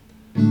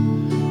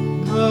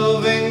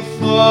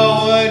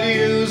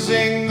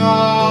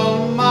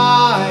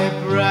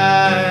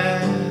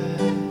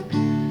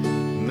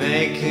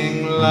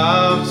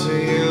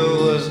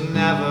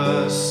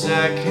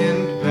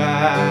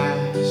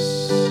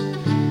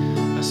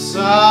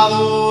saw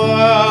the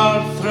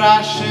world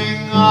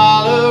thrashing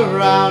all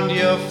around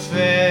your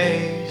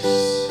face,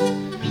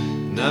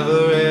 never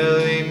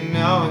really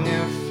knowing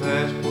if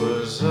it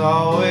was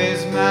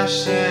always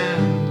mesh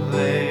and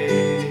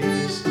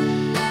lace.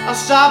 I'll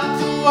stop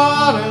the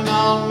world and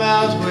I'll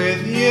melt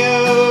with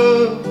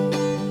you.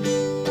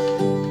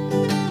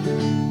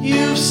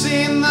 You've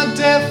seen the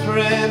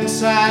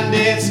difference and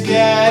it's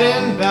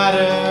getting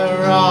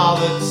better all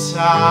the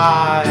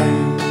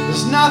time.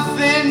 There's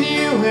nothing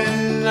you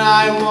and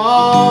I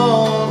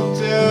won't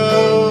do.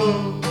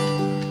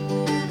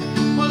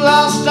 Well,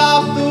 I'll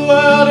stop the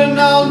world and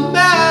I'll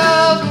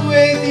melt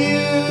with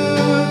you.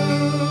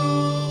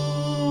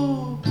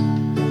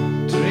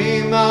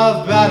 Dream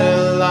of better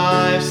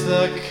lives,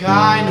 the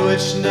kind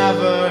which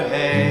never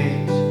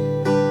hate,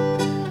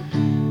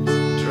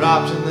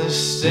 dropped in this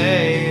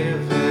state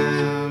of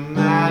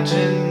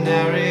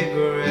imaginary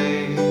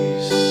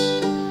grace.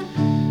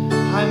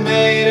 I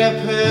made a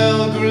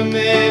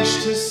pilgrimage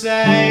to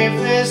save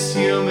this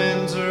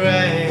human's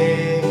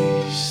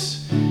race,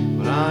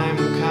 but I'm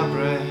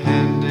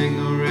comprehending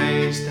a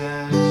race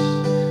that's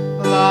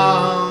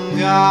long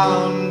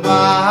gone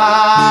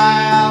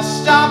by. I'll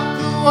stop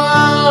the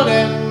world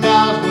and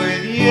melt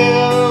with you.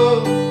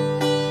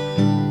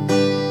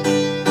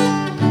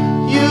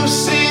 You've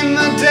seen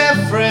the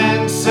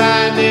difference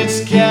and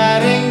it's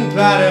getting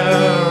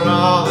better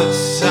all the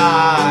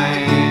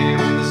time.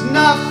 There's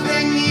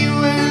nothing you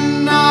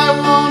and I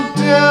won't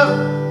do.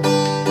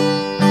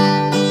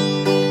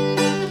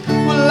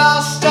 Well,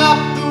 I'll stop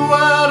the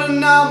world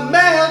and I'll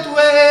melt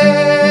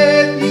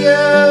with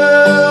you.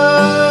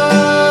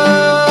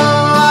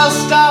 I'll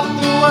stop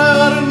the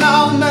world and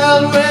I'll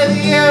melt with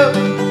you.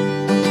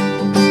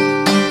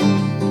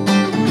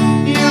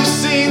 You've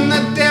seen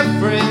the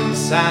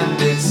difference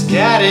and it's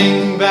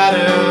getting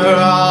better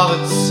all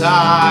the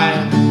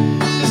time.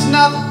 There's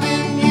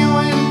nothing you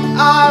and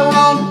I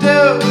won't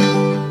do.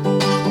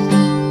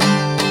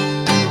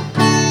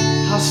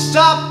 I'll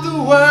stop the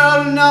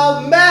world and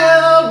I'll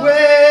melt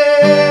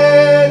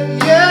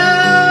with you.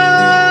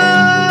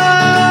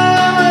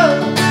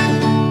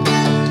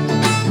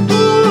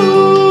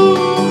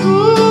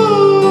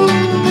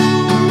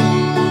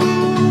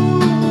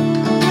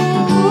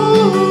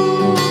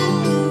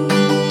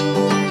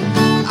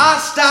 I'll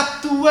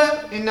stop the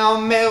world and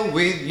I'll melt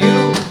with you.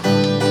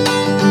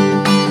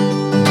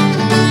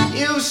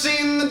 You've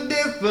seen the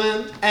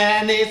difference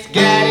and it's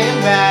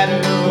getting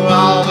better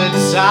all the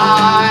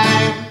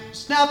time.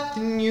 There's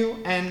nothing you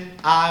and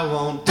I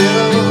won't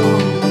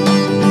do.